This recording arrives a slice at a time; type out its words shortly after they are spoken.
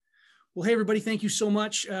Well, hey, everybody, thank you so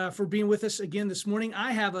much for being with us again this morning.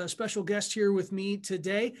 I have a special guest here with me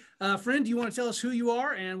today. Friend, do you want to tell us who you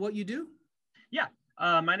are and what you do? Yeah,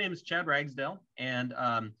 my name is Chad Ragsdale, and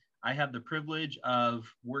I have the privilege of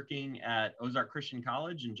working at Ozark Christian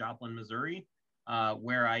College in Joplin, Missouri,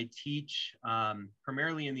 where I teach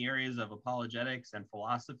primarily in the areas of apologetics and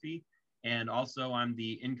philosophy, and also I'm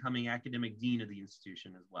the incoming academic dean of the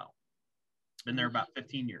institution as well. Been there about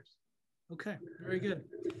 15 years. Okay, very good.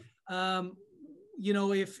 You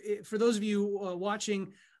know, if for those of you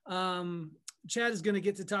watching, Chad is going to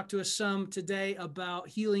get to talk to us some today about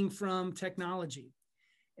healing from technology.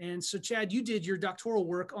 And so, Chad, you did your doctoral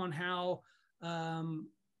work on how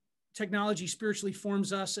technology spiritually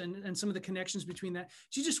forms us and some of the connections between that.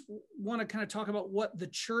 Do you just want to kind of talk about what the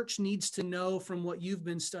church needs to know from what you've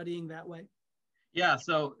been studying that way? Yeah,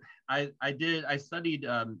 so I studied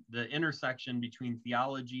the intersection between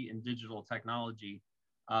theology and digital technology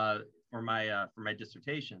for my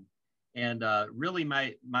dissertation, and really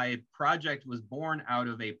my project was born out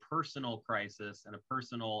of a personal crisis and a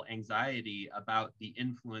personal anxiety about the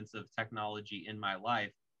influence of technology in my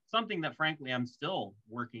life, something that frankly I'm still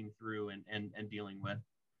working through and dealing with.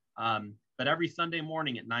 But every Sunday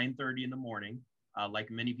morning at 9:30 in the morning,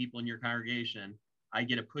 like many people in your congregation, I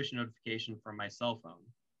get a push notification from my cell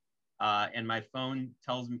phone. And my phone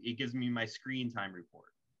tells me, it gives me my screen time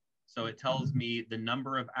report. So it tells me the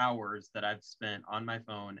number of hours that I've spent on my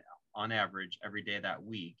phone on average every day that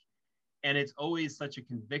week. And it's always such a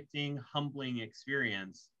convicting, humbling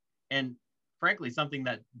experience. And frankly, something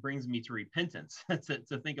that brings me to repentance,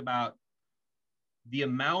 to think about the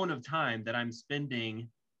amount of time that I'm spending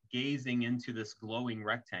gazing into this glowing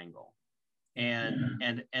rectangle.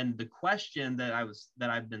 And the question that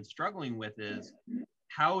I've been struggling with is,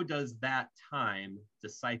 how does that time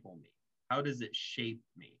disciple me? How does it shape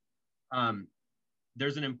me?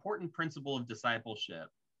 There's an important principle of discipleship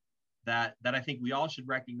that I think we all should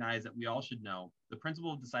recognize, that we all should know. The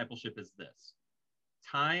principle of discipleship is this: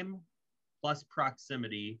 time plus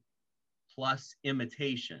proximity plus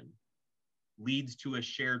imitation leads to a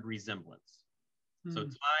shared resemblance. So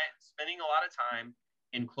spending a lot of time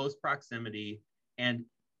in close proximity and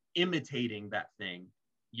imitating that thing,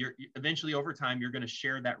 you're eventually over time, you're going to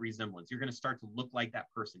share that resemblance. You're going to start to look like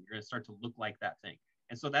that person. You're going to start to look like that thing.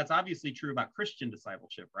 And so that's obviously true about Christian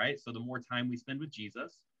discipleship, right? So the more time we spend with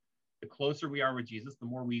Jesus, the closer we are with Jesus, the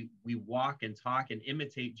more we walk and talk and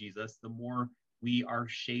imitate Jesus, the more we are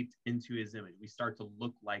shaped into his image. We start to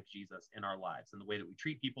look like Jesus in our lives, in the way that we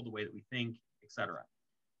treat people, the way that we think, etc.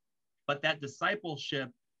 But that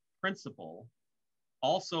discipleship principle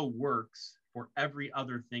also works for every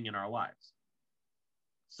other thing in our lives.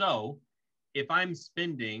 So if I'm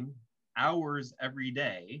spending hours every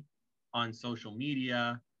day on social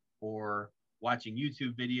media or watching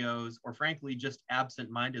YouTube videos, or frankly, just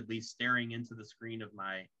absent-mindedly staring into the screen of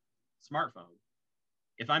my smartphone,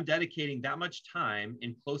 if I'm dedicating that much time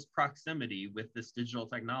in close proximity with this digital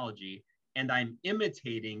technology and I'm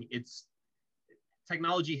imitating its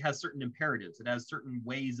technology, has certain imperatives, it has certain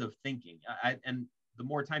ways of thinking. And the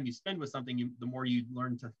more time you spend with something, the more you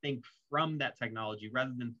learn to think from that technology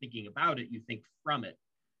rather than thinking about it, you think from it.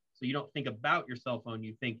 So you don't think about your cell phone,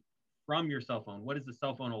 you think from your cell phone. What does the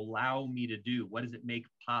cell phone allow me to do? What does it make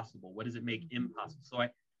possible? What does it make impossible? So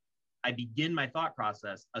I begin my thought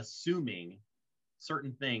process assuming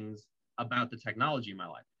certain things about the technology in my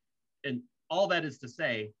life. And all that is to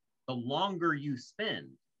say, the longer you spend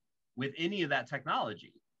with any of that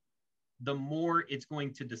technology, the more it's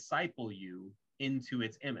going to disciple you into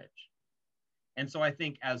its image. And so I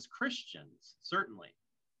think as Christians, certainly,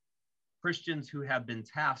 Christians who have been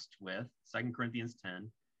tasked with 2 Corinthians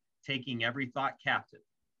 10, taking every thought captive,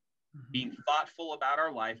 being thoughtful about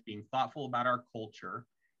our life, being thoughtful about our culture,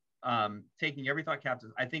 taking every thought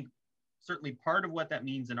captive, I think certainly part of what that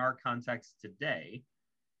means in our context today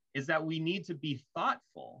is that we need to be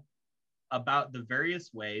thoughtful about the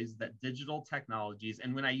various ways that digital technologies,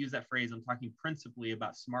 and when I use that phrase, I'm talking principally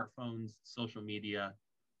about smartphones, social media,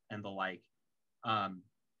 and the like.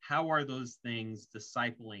 How are those things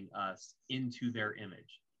discipling us into their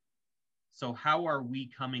image? So how are we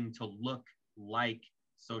coming to look like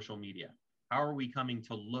social media? How are we coming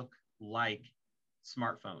to look like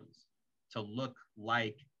smartphones, to look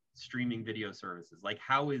like streaming video services? Like,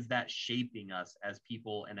 how is that shaping us as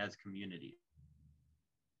people and as communities?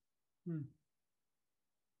 Can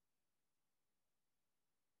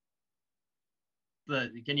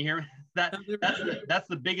you hear me? That's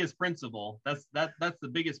the biggest principle. That's the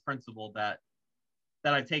biggest principle that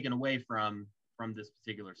I've taken away from this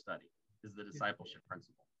particular study, is the discipleship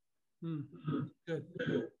principle. Good.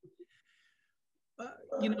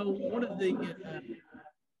 one of the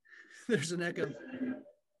there's an echo.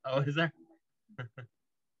 Oh, is there?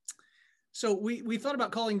 So we thought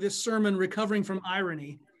about calling this sermon "Recovering from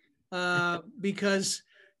Irony," because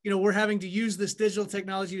we're having to use this digital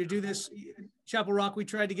technology to do this. Chapel Rock, we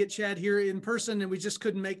tried to get Chad here in person, and we just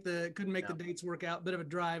couldn't make the dates work out. Bit of a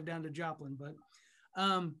drive down to Joplin, but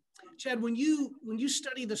Chad, when you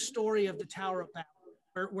study the story of the Tower of Babel,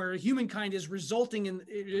 where humankind is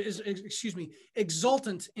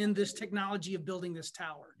exultant in this technology of building this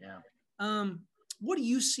tower. Yeah. What do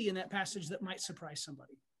you see in that passage that might surprise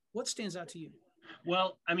somebody? What stands out to you?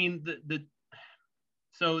 Well, I mean,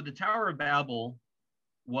 so the Tower of Babel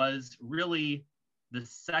was really the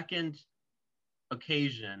second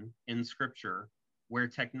occasion in Scripture where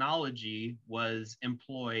technology was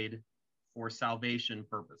employed for salvation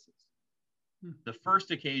purposes. The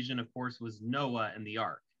first occasion, of course, was Noah and the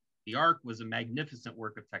ark. The ark was a magnificent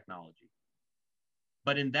work of technology.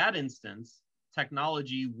 But in that instance,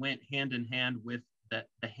 technology went hand in hand with the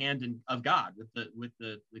hand of God, with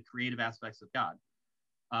the creative aspects of God.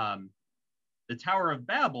 The Tower of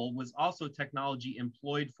Babel was also technology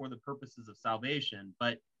employed for the purposes of salvation,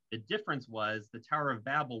 but the difference was the Tower of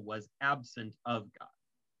Babel was absent of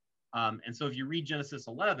God. And so if you read Genesis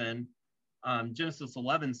 11, Genesis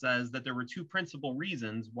 11 says that there were two principal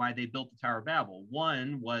reasons why they built the Tower of Babel.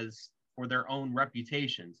 One was for their own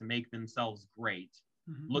reputation, to make themselves great.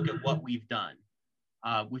 Look at what we've done,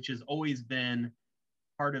 which has always been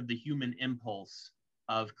part of the human impulse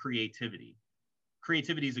of creativity.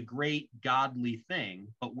 Creativity is a great godly thing,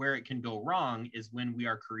 but where it can go wrong is when we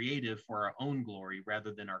are creative for our own glory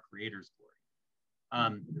rather than our creator's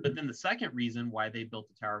glory. But then the second reason why they built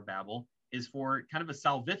the Tower of Babel is for kind of a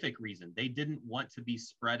salvific reason. They didn't want to be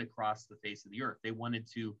spread across the face of the earth. They wanted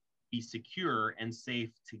to be secure and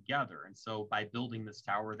safe together. And so by building this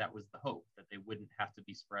tower, that was the hope, that they wouldn't have to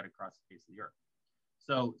be spread across the face of the earth.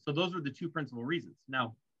 So those were the two principal reasons.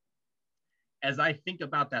 Now, as I think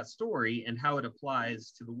about that story and how it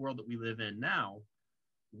applies to the world that we live in now,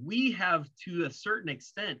 we have, to a certain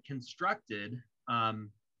extent, constructed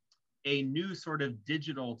a new sort of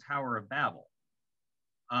digital Tower of Babel.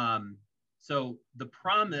 So the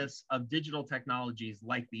promise of digital technologies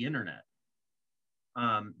like the internet,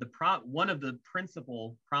 one of the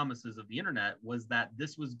principal promises of the internet was that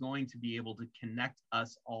this was going to be able to connect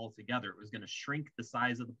us all together. It was going to shrink the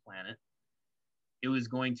size of the planet. It was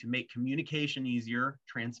going to make communication easier.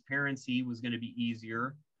 Transparency was going to be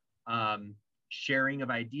easier. Sharing of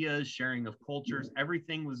ideas, sharing of cultures,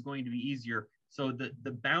 everything was going to be easier. So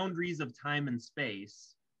the boundaries of time and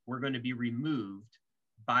space were going to be removed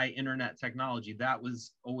by internet technology. That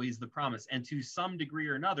was always the promise. And to some degree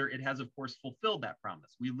or another, it has, of course, fulfilled that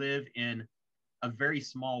promise. We live in a very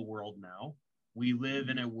small world now. We live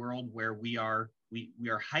in a world where we are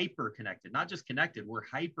hyper connected, not just connected, we're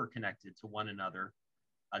hyper connected to one another.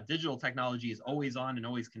 Digital technology is always on and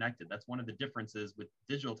always connected. That's one of the differences with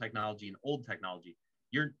digital technology and old technology.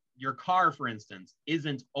 Your car, for instance,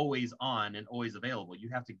 isn't always on and always available. You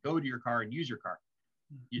have to go to your car and use your car.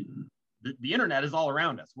 The internet is all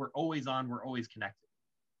around us. We're always on, we're always connected.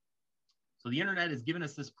 So the internet has given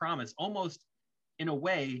us this promise, almost in a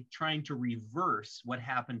way, trying to reverse what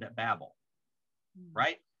happened at Babel,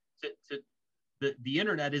 right? The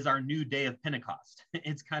internet is our new day of Pentecost.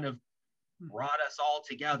 It's kind of brought us all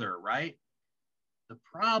together, right? The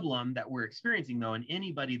problem that we're experiencing, though, and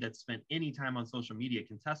anybody that's spent any time on social media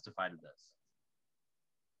can testify to this.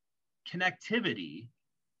 Connectivity,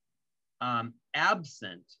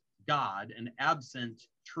 absent God and absent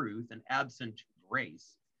truth and absent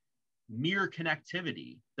grace, mere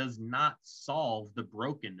connectivity does not solve the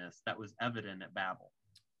brokenness that was evident at Babel.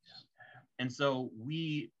 And so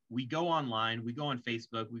we go online, we go on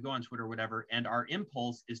Facebook, we go on Twitter, whatever, and our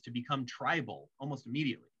impulse is to become tribal almost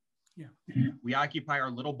immediately. Yeah. We occupy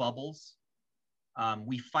our little bubbles.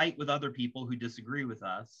 We fight with other people who disagree with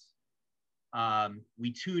us.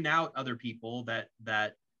 We tune out other people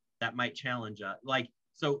that might challenge us.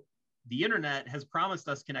 So the internet has promised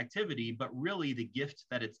us connectivity, but really the gift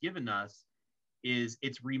that it's given us is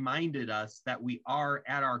it's reminded us that we are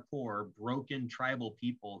at our core broken tribal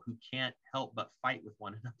people who can't help but fight with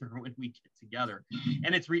one another when we get together.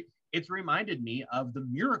 And it's reminded me of the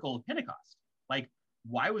miracle of Pentecost. Like,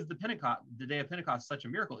 why was the day of Pentecost such a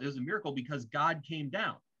miracle? It was a miracle because God came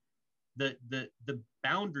down. The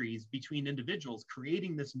boundaries between individuals,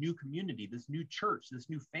 creating this new community, this new church, this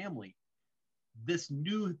new family, this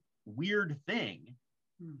new weird thing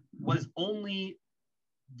was only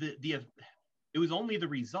it was only the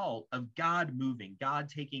result of God moving, God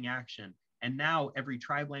taking action. And now every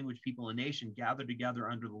tribe, language, people, and nation gather together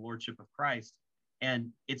under the lordship of Christ. And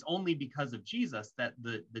it's only because of Jesus that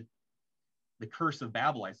the curse of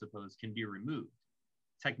Babel, I suppose, can be removed.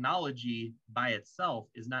 Technology by itself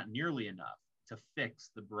is not nearly enough to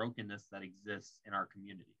fix the brokenness that exists in our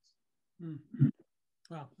communities. Mm-hmm.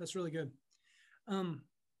 Wow, that's really good.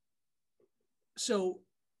 So,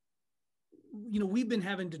 we've been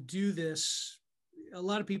having to do this. A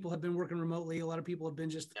lot of people have been working remotely. A lot of people have been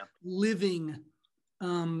just living,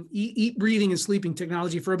 eat, breathing, and sleeping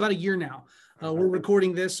technology for about a year now. We're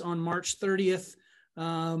recording this on March 30th.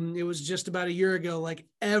 It was just about a year ago, like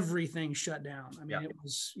everything shut down. I mean, it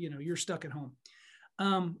was, you're stuck at home.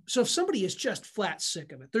 So if somebody is just flat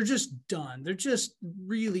sick of it, they're just done. They're just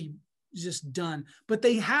really just done, but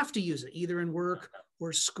they have to use it either in work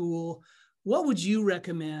or school. What would you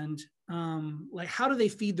recommend? Like, how do they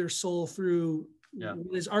feed their soul through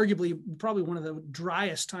what is arguably probably one of the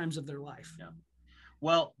driest times of their life? Yeah.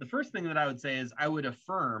 Well, the first thing that I would say is I would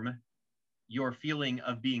affirm your feeling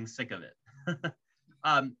of being sick of it.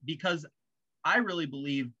 Because I really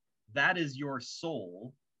believe that is your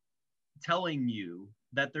soul telling you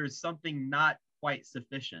that there's something not quite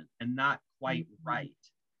sufficient and not quite right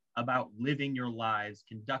about living your lives,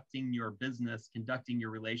 conducting your business, conducting your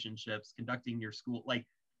relationships, conducting your school. Like,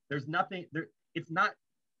 there's nothing there. It's not,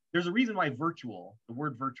 there's a reason why the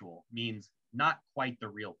word virtual means not quite the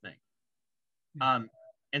real thing.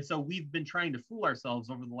 And so we've been trying to fool ourselves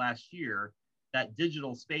over the last year that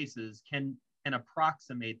digital spaces can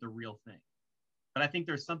approximate the real thing. But I think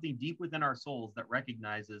there's something deep within our souls that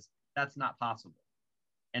recognizes that's not possible.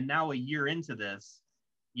 And now a year into this,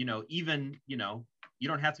 even, you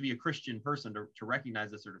don't have to be a Christian person to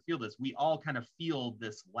recognize this or to feel this. We all kind of feel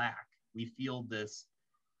this lack. We feel this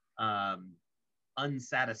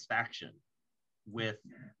unsatisfaction with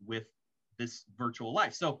this virtual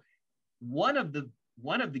life. So one of the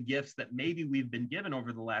gifts that maybe we've been given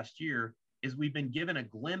over the last year is we've been given a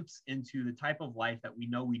glimpse into the type of life that we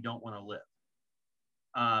know we don't want to live.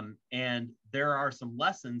 And there are some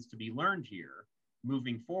lessons to be learned here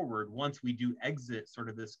moving forward once we do exit sort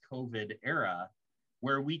of this COVID era,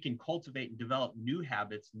 where we can cultivate and develop new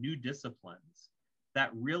habits, new disciplines that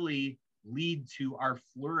really lead to our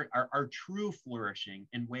true flourishing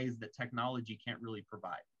in ways that technology can't really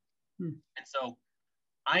provide. And so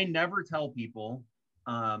I never tell people,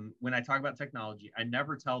 when I talk about technology, I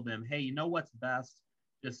never tell them, hey, you know what's best?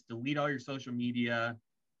 Just delete all your social media,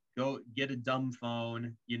 go get a dumb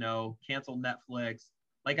phone, cancel Netflix.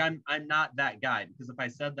 Like, I'm not that guy, because if I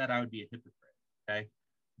said that, I would be a hypocrite, okay?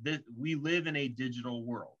 We live in a digital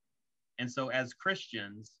world. And so as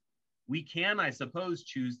Christians, we can, I suppose,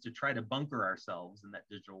 choose to try to bunker ourselves in that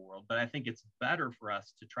digital world. But I think it's better for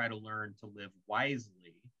us to try to learn to live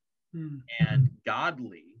wisely and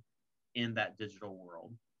godly in that digital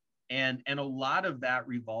world. And a lot of that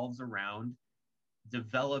revolves around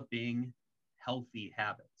developing healthy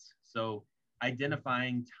habits. So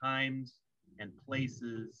identifying times and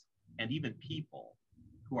places and even people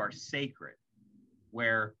who are sacred,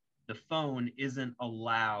 where the phone isn't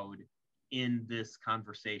allowed in this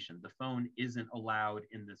conversation. The phone isn't allowed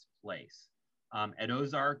in this place. At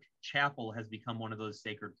Ozark, chapel has become one of those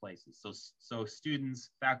sacred places. So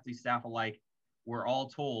students, faculty, staff alike, we're all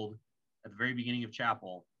told at the very beginning of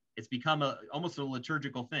chapel, it's become almost a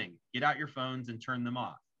liturgical thing. Get out your phones and turn them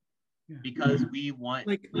off, because we want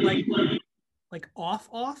like off.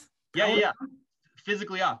 Yeah.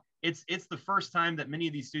 Physically off. It's the first time that many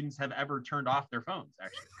of these students have ever turned off their phones,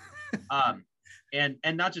 actually.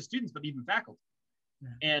 And not just students, but even faculty.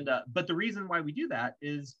 And but the reason why we do that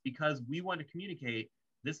is because we want to communicate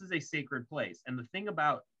this is a sacred place. And the thing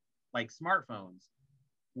about like smartphones,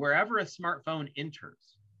 wherever a smartphone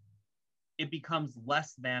enters, it becomes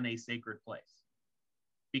less than a sacred place,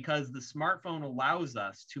 because the smartphone allows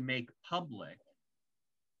us to make public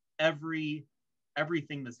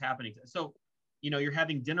everything that's happening. So, you're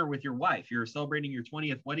having dinner with your wife, you're celebrating your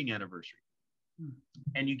 20th wedding anniversary,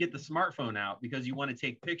 and you get the smartphone out because you want to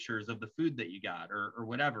take pictures of the food that you got or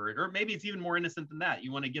whatever. Or maybe it's even more innocent than that.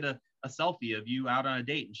 You want to get a selfie of you out on a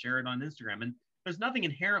date and share it on Instagram. And there's nothing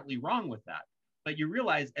inherently wrong with that. But you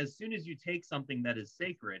realize as soon as you take something that is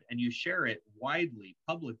sacred and you share it widely,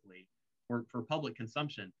 publicly, for public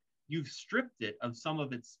consumption, you've stripped it of some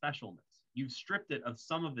of its specialness. You've stripped it of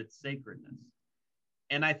some of its sacredness.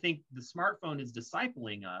 And I think the smartphone is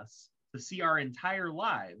discipling us to see our entire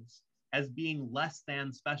lives as being less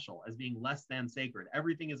than special, as being less than sacred.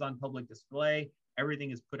 Everything is on public display. Everything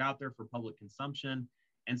is put out there for public consumption.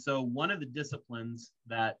 And so one of the disciplines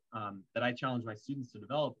that I challenge my students to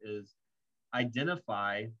develop is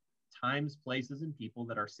identify times, places, and people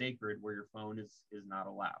that are sacred where your phone is not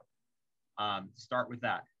allowed. Start with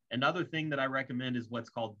that. Another thing that I recommend is what's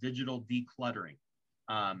called digital decluttering.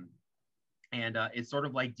 It's sort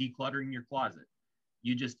of like decluttering your closet.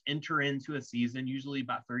 You just enter into a season, usually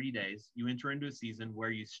about 30 days. You enter into a season where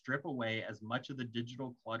you strip away as much of the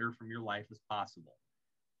digital clutter from your life as possible.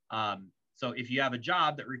 So if you have a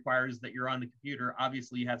job that requires that you're on the computer,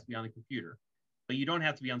 obviously you have to be on the computer, but you don't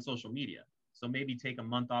have to be on social media. So maybe take a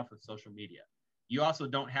month off of social media. You also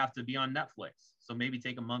don't have to be on Netflix. So maybe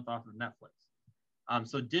take a month off of Netflix.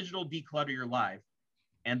 So digital declutter your life.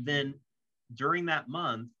 And then during that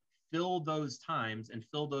month, fill those times and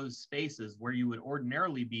fill those spaces where you would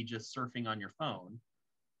ordinarily be just surfing on your phone.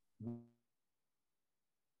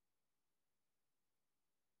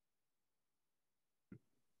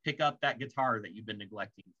 Pick up that guitar that you've been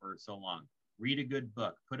neglecting for so long. Read a good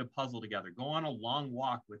book, put a puzzle together, go on a long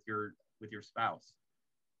walk with your spouse.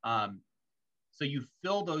 So you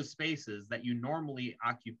fill those spaces that you normally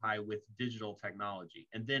occupy with digital technology.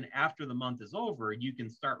 And then after the month is over, you can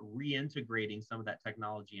start reintegrating some of that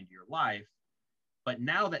technology into your life. But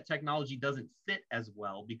now that technology doesn't fit as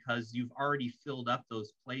well because you've already filled up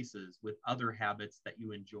those places with other habits that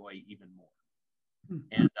you enjoy even more.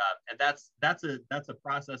 And that's a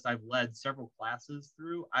process I've led several classes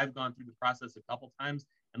through. I've gone through the process a couple times.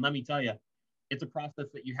 And let me tell you, it's a process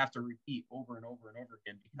that you have to repeat over and over and over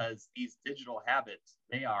again because these digital habits,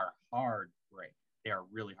 they are hard to break. They are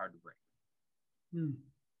really hard to break.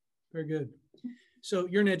 Very good. So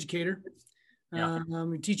you're an educator, a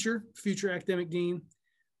teacher, future academic dean.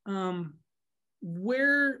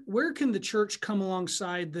 Where can the church come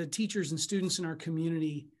alongside the teachers and students in our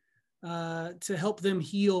community to help them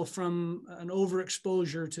heal from an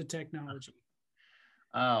overexposure to technology?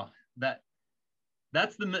 Oh,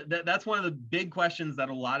 that's one of the big questions that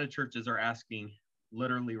a lot of churches are asking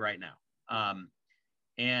literally right now.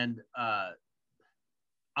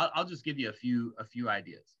 I'll just give you a few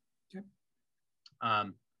ideas. Okay.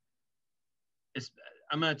 I'm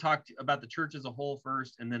going to talk about the church as a whole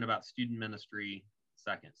first, and then about student ministry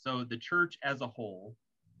second. So the church as a whole,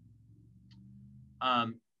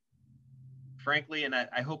 frankly, and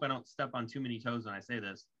I hope I don't step on too many toes when I say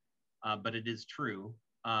this, but it is true.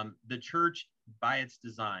 The church, by its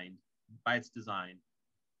design,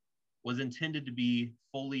 was intended to be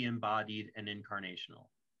fully embodied and incarnational.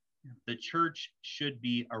 Yeah. The church should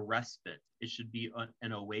be a respite. It should be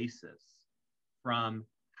an oasis from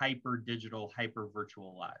hyper digital, hyper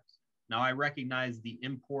virtual lives. Now, I recognize the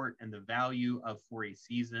import and the value of, for a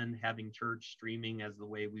season, having church streaming as the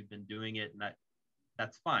way we've been doing it, and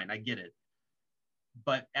that's fine. I get it.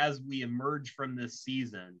 But as we emerge from this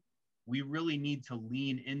season, we really need to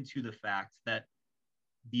lean into the fact that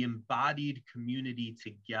the embodied community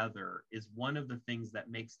together is one of the things that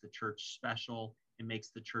makes the church special. It makes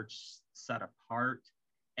the church set apart.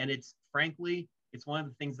 And it's frankly, it's one of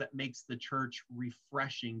the things that makes the church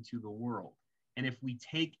refreshing to the world. And if we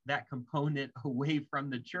take that component away from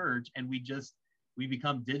the church and we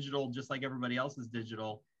become digital just like everybody else is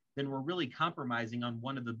digital, then we're really compromising on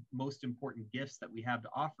one of the most important gifts that we have to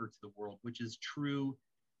offer to the world, which is true,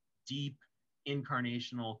 deep,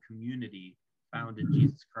 incarnational community found in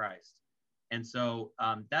Jesus Christ. And so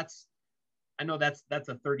I know that's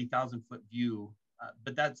a 30,000 foot view,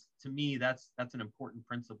 but to me, that's an important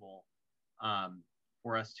principle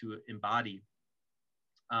for us to embody.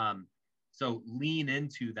 So lean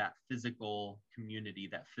into that physical community,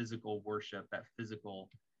 that physical worship, that physical,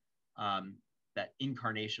 that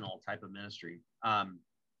incarnational type of ministry.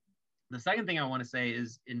 The second thing I want to say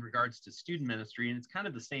is in regards to student ministry, and it's kind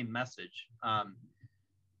of the same message.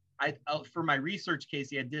 For my research,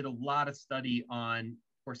 Casey, I did a lot of study on,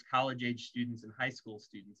 of course, college age students and high school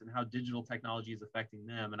students and how digital technology is affecting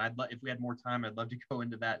them. And if we had more time, I'd love to go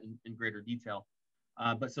into that in greater detail.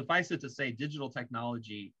 But suffice it to say, digital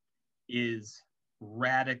technology is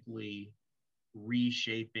radically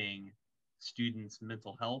reshaping students'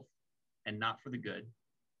 mental health, and not for the good.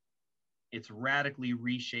 It's radically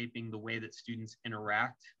reshaping the way that students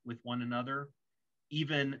interact with one another.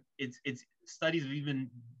 Even it's studies have even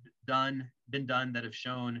been done that have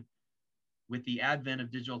shown with the advent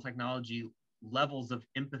of digital technology, levels of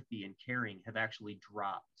empathy and caring have actually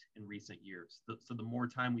dropped in recent years. So the more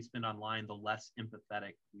time we spend online, the less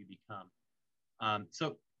empathetic we become.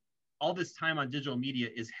 So all this time on digital media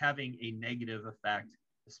is having a negative effect,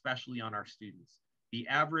 especially on our students. The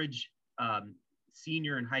average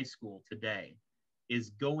senior in high school today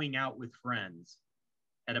is going out with friends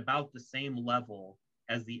at about the same level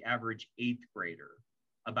as the average 8th grader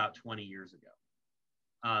about 20 years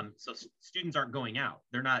ago. So students aren't going out.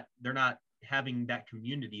 They're not having that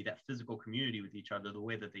community, that physical community with each other the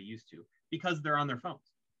way that they used to, because they're on their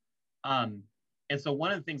phones. And so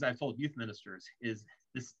one of the things I've told youth ministers is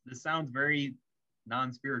this sounds very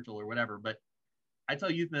non-spiritual or whatever, but I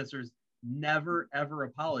tell youth ministers, never, ever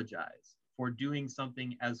apologize for doing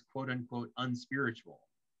something as quote unquote unspiritual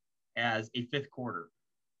as a fifth quarter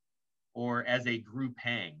or as a group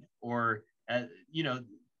hang or,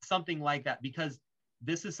 something like that, because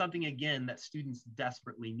this is something, again, that students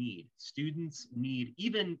desperately need. Students need,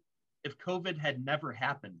 even if COVID had never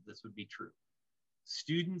happened, this would be true.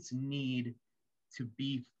 Students need to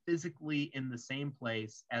be physically in the same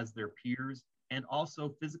place as their peers and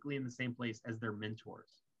also physically in the same place as their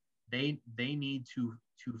mentors. They need to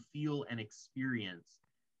feel and experience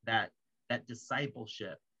that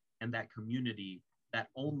discipleship and that community that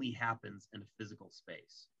only happens in a physical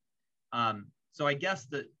space. So I guess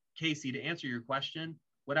that, Casey, to answer your question,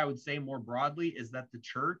 what I would say more broadly is that the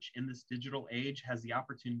church in this digital age has the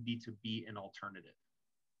opportunity to be an alternative.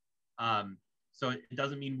 So it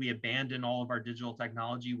doesn't mean we abandon all of our digital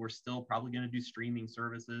technology. We're still probably going to do streaming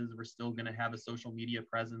services. We're still going to have a social media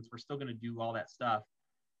presence. We're still going to do all that stuff.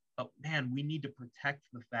 But man, we need to protect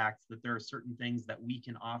the fact that there are certain things that we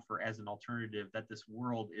can offer as an alternative that this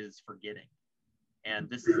world is forgetting. And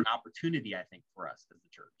this is an opportunity, I think, for us as the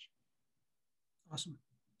church. Awesome.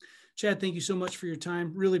 Chad, thank you so much for your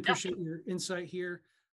time. Really appreciate your insight here.